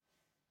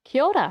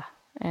Kia ora,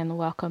 and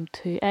welcome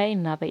to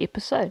another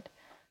episode.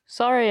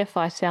 Sorry if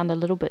I sound a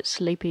little bit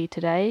sleepy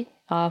today.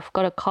 I've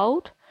got a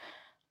cold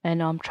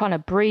and I'm trying to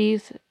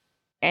breathe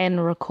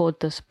and record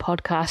this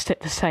podcast at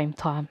the same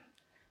time.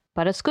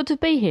 But it's good to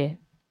be here.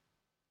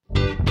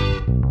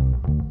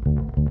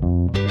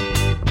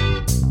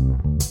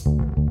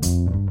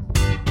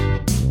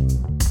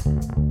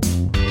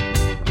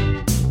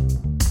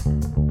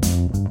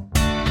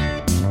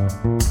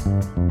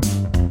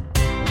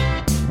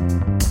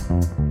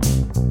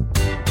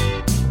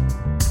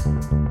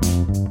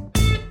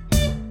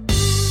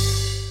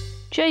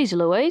 Geez,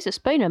 Louise, it's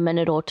been a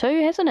minute or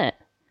two, hasn't it?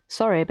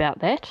 Sorry about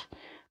that,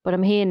 but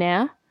I'm here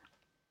now.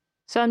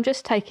 So I'm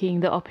just taking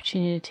the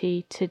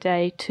opportunity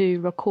today to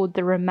record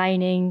the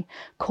remaining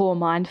core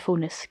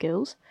mindfulness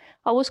skills.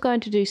 I was going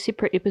to do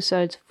separate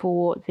episodes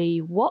for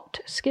the what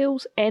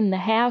skills and the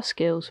how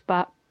skills,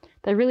 but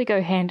they really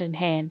go hand in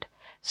hand.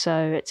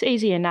 So it's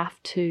easy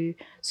enough to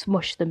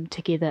smush them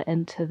together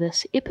into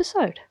this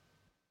episode.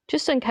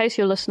 Just in case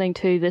you're listening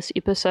to this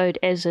episode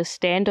as a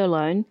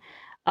standalone,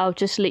 I'll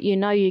just let you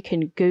know you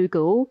can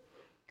Google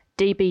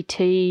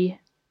DBT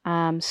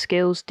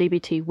skills,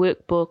 DBT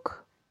workbook,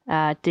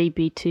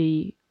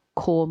 DBT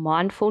core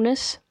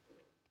mindfulness,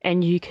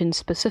 and you can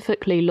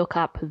specifically look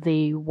up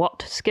the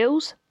what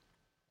skills.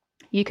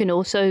 You can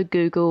also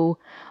Google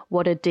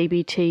what a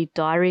DBT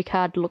diary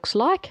card looks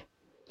like,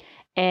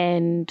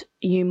 and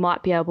you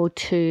might be able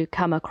to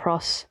come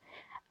across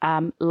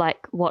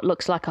like what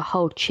looks like a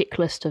whole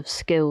checklist of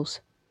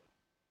skills.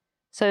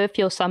 So if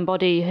you're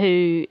somebody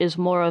who is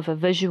more of a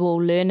visual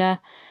learner,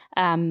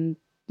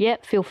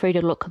 feel free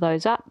to look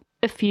those up.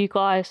 If you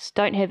guys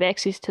don't have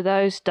access to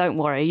those, don't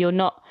worry. You're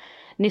not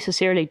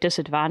necessarily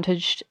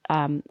disadvantaged.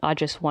 I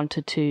just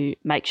wanted to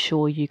make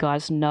sure you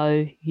guys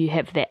know you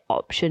have that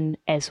option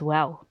as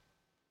well.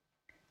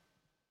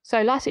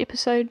 So last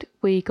episode,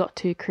 we got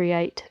to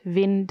create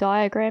Venn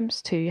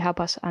diagrams to help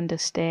us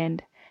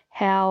understand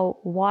how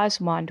wise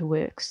mind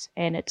works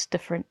and its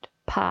different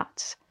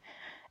parts.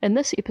 In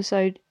this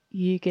episode,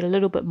 you get a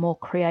little bit more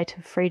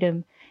creative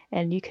freedom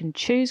and you can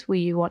choose where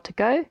you want to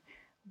go.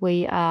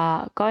 We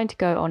are going to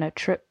go on a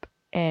trip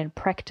and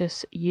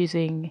practice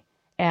using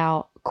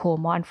our core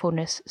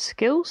mindfulness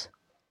skills.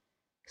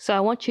 So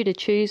I want you to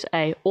choose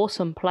an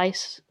awesome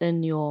place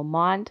in your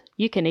mind.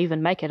 You can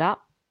even make it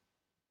up.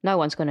 No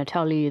one's going to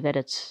tell you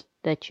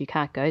that you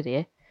can't go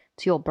there.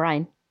 It's your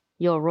brain,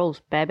 your rules,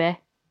 baby.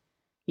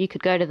 You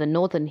could go to the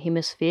northern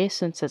hemisphere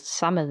since it's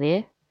summer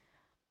there.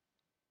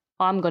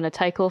 I'm going to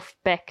take off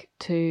back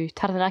to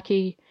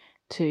Taranaki,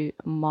 to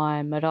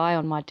my marae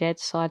on my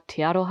dad's side,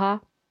 Te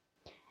Aroha.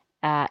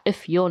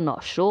 If you're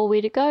not sure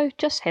where to go,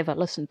 just have a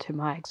listen to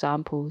my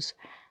examples.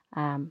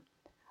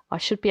 I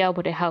should be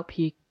able to help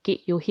you get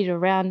your head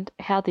around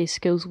how these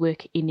skills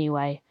work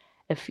anyway.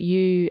 If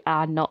you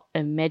are not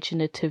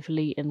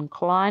imaginatively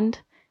inclined,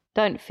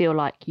 don't feel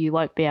like you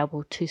won't be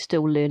able to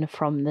still learn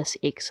from this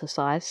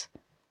exercise.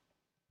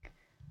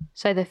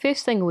 So the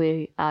first thing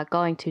we are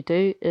going to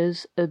do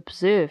is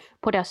observe.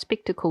 Put our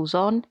spectacles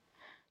on,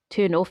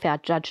 turn off our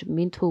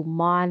judgmental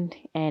mind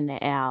and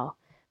our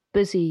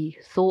busy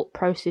thought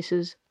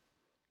processes,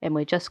 and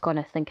we're just going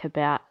to think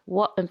about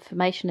what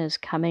information is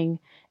coming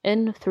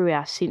in through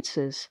our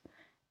senses.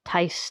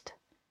 Taste,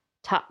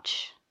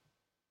 touch,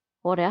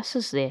 what else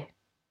is there?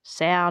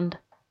 Sound,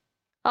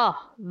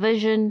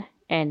 vision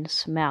and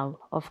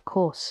smell, of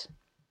course.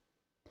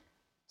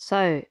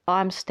 So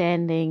I'm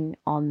standing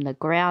on the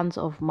grounds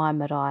of my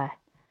marae.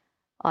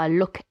 I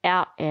look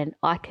out and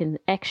I can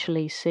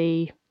actually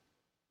see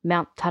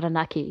Mount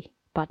Taranaki,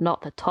 but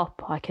not the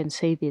top. I can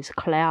see there's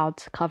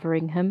clouds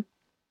covering him.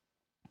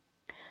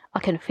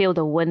 I can feel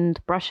the wind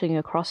brushing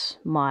across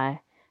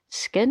my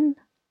skin.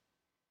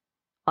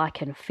 I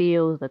can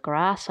feel the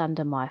grass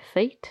under my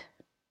feet.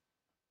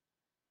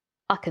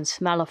 I can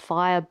smell a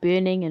fire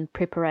burning in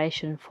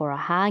preparation for a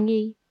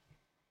hangi.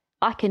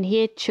 I can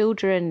hear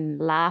children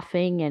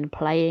laughing and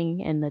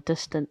playing in the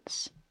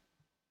distance.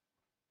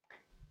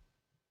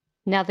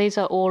 Now, these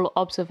are all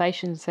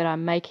observations that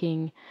I'm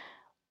making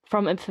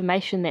from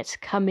information that's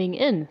coming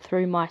in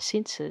through my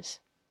senses.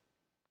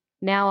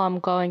 Now I'm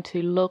going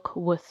to look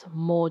with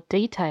more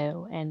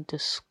detail and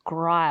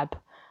describe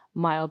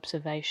my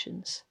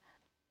observations.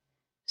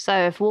 So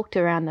I've walked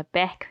around the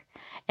back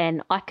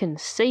and I can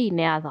see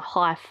now the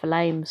high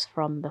flames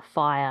from the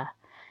fire.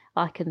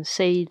 I can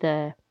see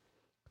the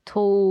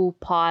tall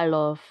pile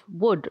of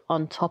wood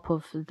on top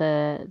of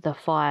the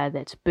fire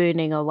that's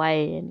burning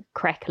away and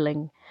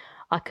crackling.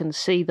 I can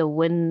see the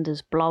wind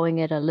is blowing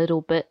it a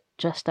little bit,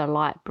 just a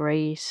light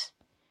breeze.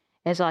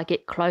 As I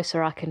get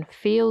closer, I can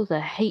feel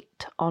the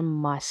heat on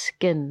my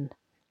skin.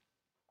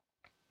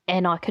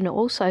 And I can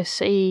also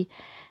see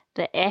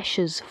the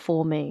ashes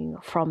forming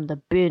from the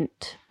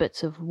burnt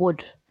bits of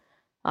wood.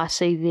 I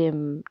see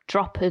them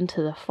drop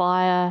into the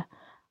fire.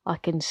 I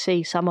can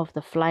see some of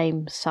the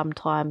flames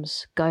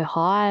sometimes go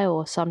high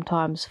or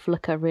sometimes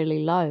flicker really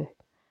low.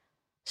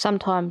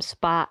 Sometimes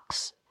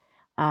sparks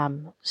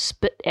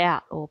spit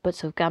out, or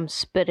bits of gum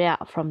spit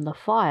out from the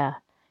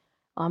fire.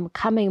 I'm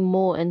coming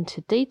more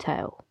into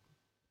detail.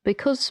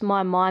 Because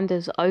my mind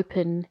is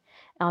open,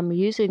 I'm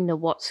using the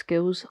what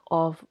skills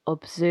of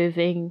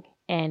observing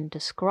and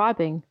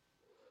describing.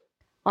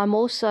 I'm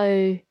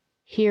also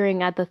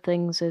hearing other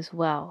things as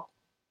well.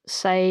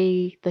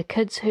 Say the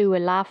kids who were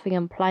laughing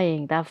and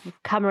playing, they've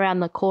come around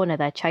the corner,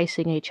 they're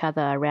chasing each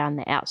other around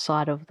the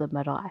outside of the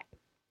marae.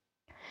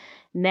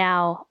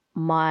 Now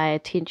my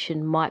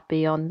attention might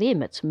be on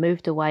them, it's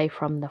moved away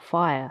from the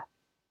fire.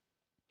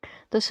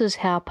 This is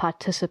how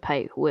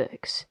participate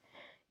works.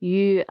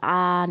 You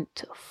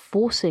aren't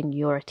forcing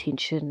your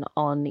attention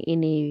on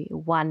any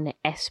one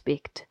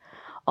aspect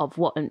of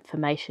what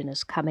information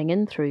is coming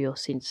in through your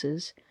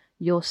senses.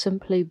 You're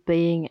simply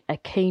being a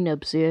keen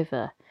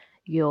observer.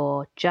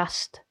 You're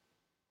just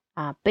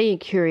being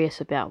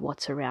curious about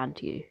what's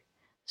around you.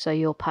 So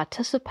you're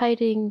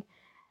participating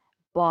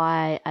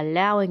by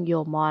allowing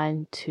your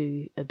mind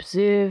to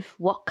observe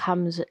what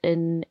comes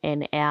in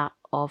and out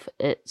of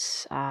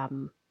its,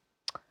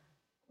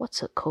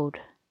 what's it called?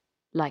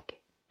 Like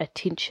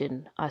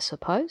attention, I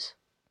suppose.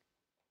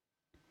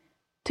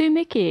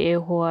 Tūmeke e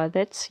hoa,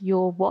 that's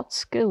your what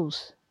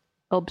skills.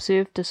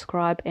 Observe,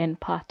 describe and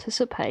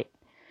participate.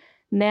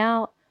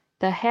 Now,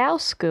 the how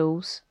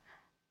skills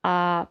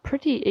are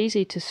pretty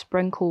easy to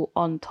sprinkle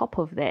on top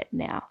of that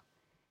now.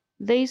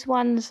 These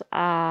ones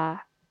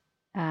are,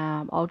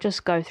 I'll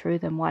just go through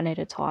them one at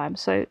a time.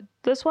 So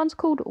this one's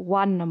called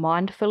One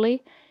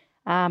Mindfully.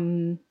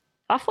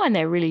 I find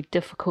that really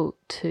difficult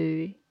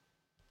to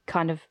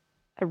kind of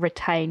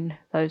retain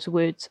those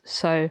words.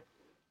 So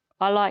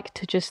I like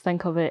to just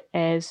think of it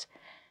as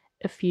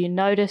if you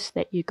notice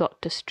that you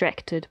got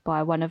distracted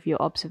by one of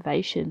your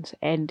observations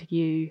and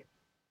you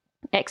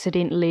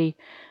accidentally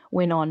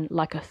went on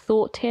like a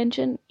thought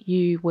tangent,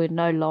 you were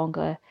no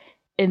longer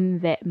in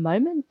that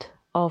moment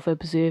of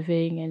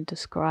observing and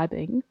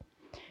describing.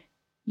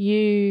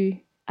 You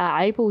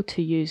are able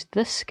to use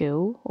this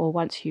skill, or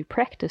once you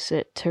practice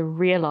it, to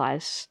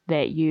realize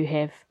that you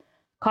have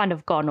kind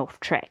of gone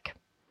off track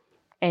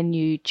and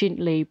you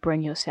gently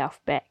bring yourself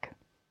back.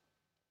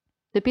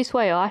 The best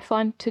way I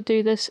find to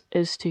do this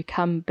is to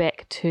come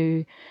back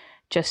to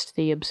just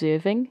the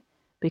observing,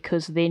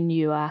 because then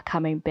you are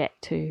coming back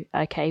to,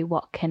 okay,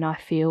 what can I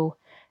feel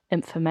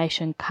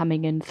information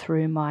coming in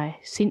through my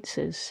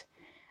senses?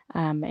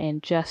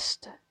 And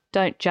just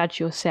don't judge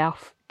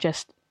yourself,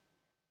 just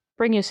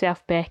bring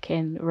yourself back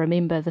and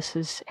remember this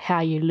is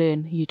how you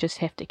learn. You just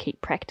have to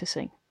keep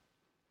practicing.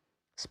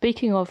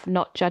 Speaking of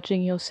not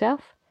judging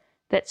yourself,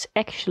 that's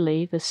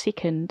actually the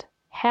second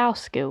how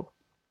skill.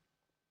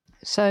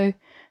 So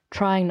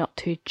trying not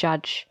to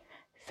judge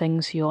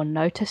things you're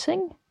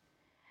noticing,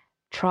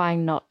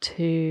 trying not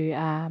to,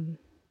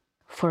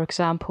 for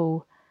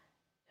example,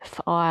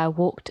 if I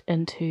walked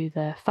into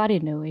the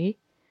wharenui,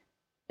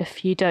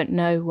 if you don't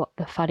know what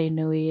the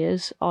wharenui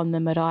is, on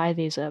the marae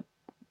there's a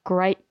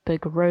great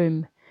big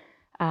room,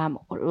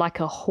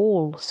 like a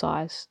hall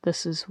size.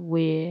 This is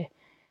where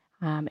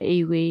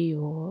iwi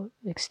or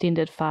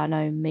extended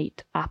whānau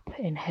meet up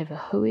and have a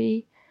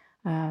hui,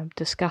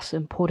 discuss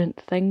important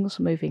things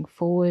moving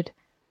forward.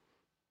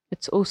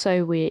 It's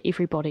also where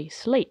everybody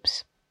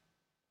sleeps.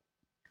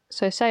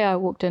 So say I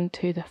walked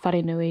into the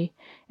wharenui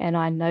and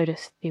I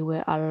noticed there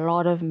were a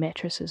lot of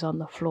mattresses on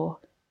the floor.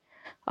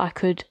 I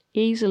could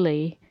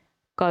easily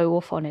go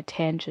off on a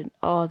tangent.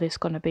 Oh, there's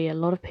going to be a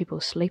lot of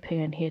people sleeping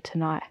in here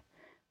tonight.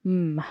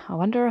 I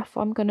wonder if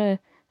I'm going to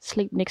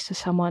sleep next to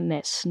someone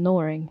that's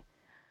snoring.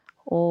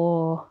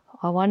 Or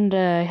I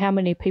wonder how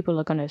many people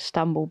are going to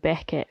stumble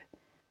back at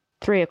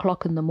 3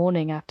 o'clock in the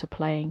morning after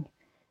playing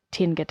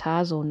 10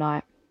 guitars all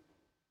night.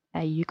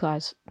 Hey, you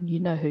guys, you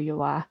know who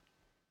you are.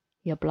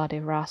 You bloody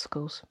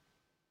rascals.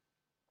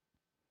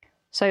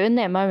 So in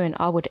that moment,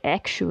 I would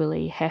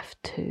actually have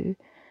to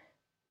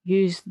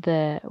use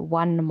the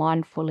one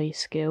mindfully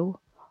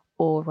skill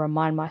or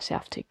remind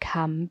myself to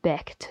come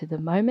back to the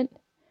moment.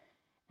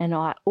 And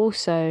I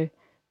also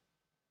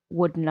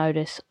would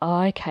notice,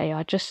 okay,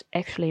 I just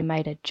actually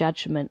made a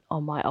judgment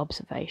on my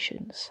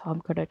observations. I'm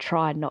going to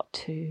try not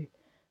to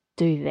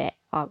do that.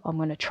 I'm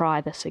going to try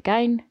this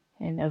again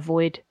and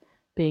avoid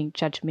being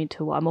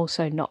judgmental. I'm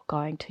also not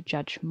going to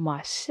judge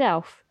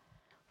myself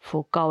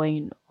for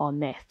going on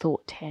that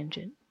thought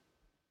tangent.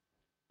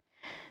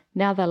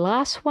 Now the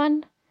last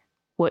one,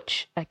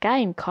 which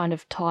again kind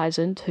of ties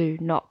into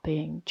not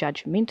being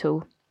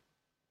judgmental,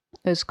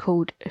 is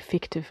called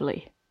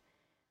effectively.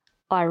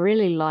 I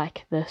really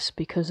like this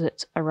because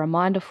it's a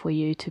reminder for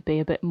you to be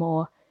a bit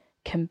more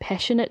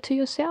compassionate to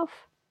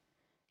yourself.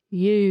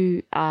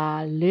 You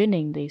are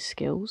learning these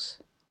skills,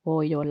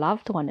 or your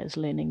loved one is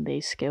learning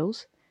these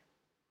skills.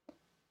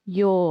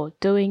 You're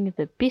doing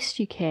the best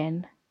you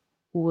can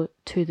or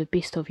to the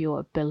best of your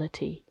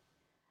ability.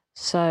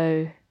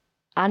 So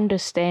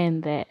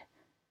understand that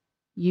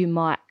you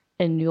might,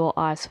 in your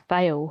eyes,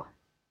 fail,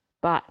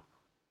 but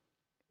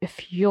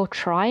if you're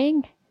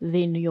trying,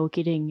 then you're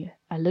getting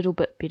a little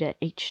bit better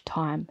each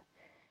time.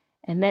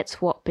 And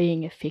that's what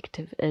being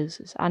effective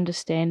is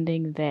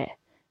understanding that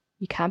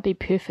you can't be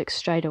perfect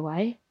straight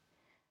away,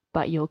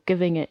 but you're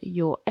giving it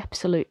your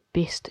absolute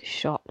best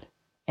shot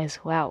as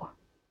well.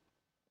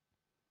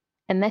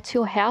 And that's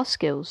your how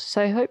skills.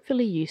 So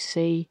hopefully you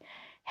see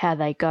how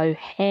they go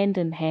hand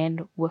in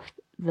hand with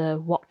the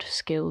what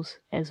skills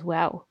as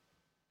well.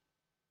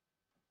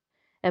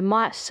 It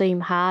might seem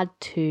hard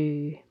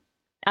to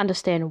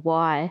understand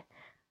why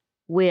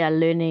we are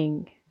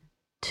learning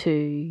to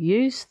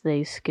use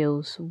these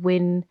skills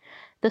when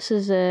this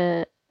is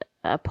a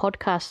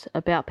podcast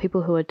about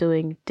people who are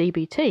doing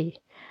DBT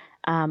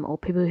or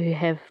people who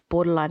have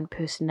borderline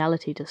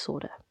personality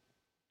disorder.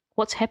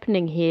 What's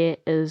happening here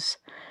is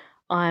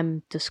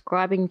I'm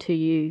describing to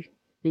you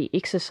the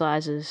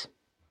exercises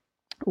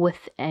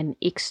with an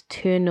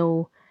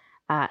external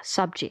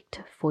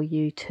subject for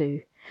you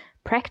to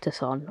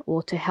practice on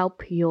or to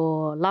help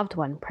your loved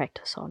one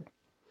practice on.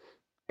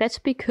 That's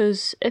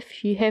because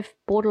if you have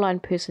borderline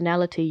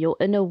personality, your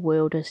inner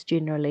world is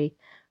generally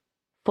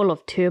full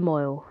of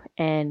turmoil,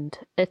 and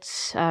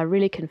it's a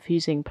really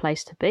confusing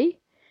place to be.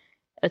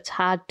 It's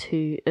hard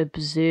to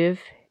observe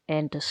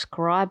and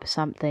describe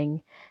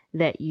something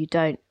that you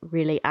don't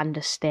really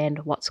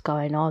understand what's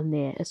going on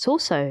there. It's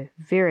also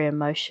very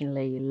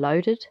emotionally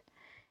loaded,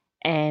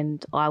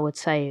 and I would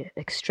say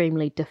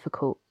extremely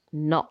difficult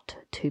not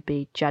to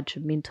be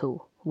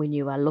judgmental when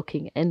you are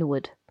looking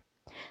inward.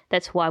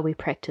 That's why we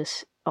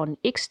practice on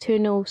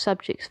external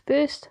subjects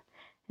first,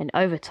 and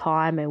over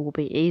time it will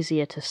be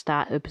easier to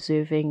start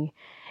observing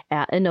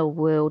our inner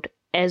world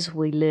as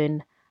we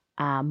learn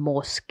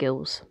more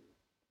skills.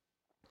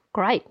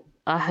 Great.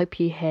 I hope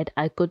you had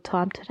a good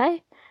time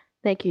today.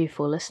 Thank you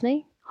for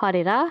listening.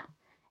 Haere rā,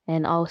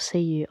 and I'll see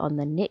you on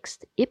the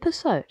next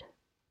episode.